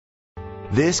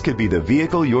This could be the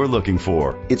vehicle you're looking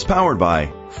for. It's powered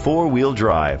by four-wheel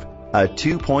drive, a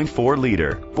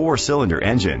 2.4-liter four-cylinder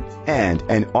engine, and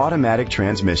an automatic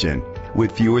transmission.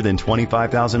 With fewer than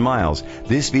 25,000 miles,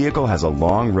 this vehicle has a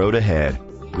long road ahead.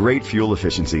 Great fuel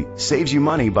efficiency saves you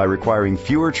money by requiring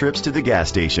fewer trips to the gas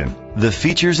station. The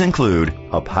features include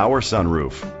a power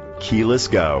sunroof, keyless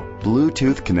go,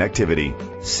 Bluetooth connectivity,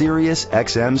 Sirius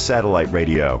XM satellite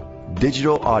radio,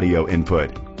 digital audio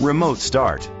input, remote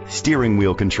start, steering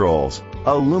wheel controls,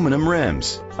 aluminum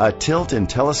rims, a tilt and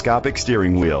telescopic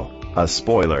steering wheel, a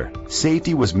spoiler.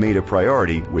 Safety was made a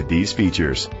priority with these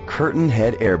features: curtain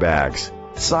head airbags,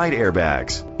 side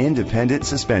airbags, independent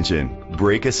suspension,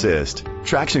 brake assist,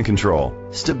 traction control,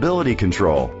 stability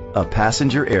control, a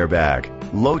passenger airbag,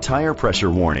 low tire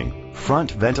pressure warning,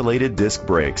 front ventilated disc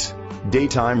brakes,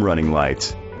 daytime running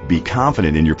lights. Be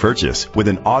confident in your purchase with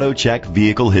an AutoCheck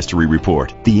Vehicle History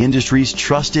Report, the industry's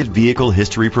trusted vehicle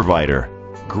history provider.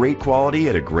 Great quality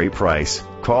at a great price.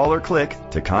 Call or click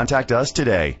to contact us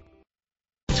today.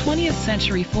 20th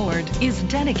Century Ford is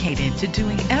dedicated to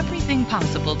doing everything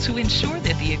possible to ensure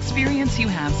that the experience you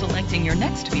have selecting your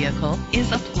next vehicle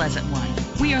is a pleasant one.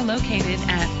 We are located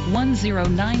at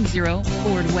 1090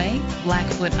 Ford Way,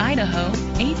 Blackfoot, Idaho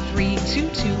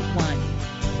 83221.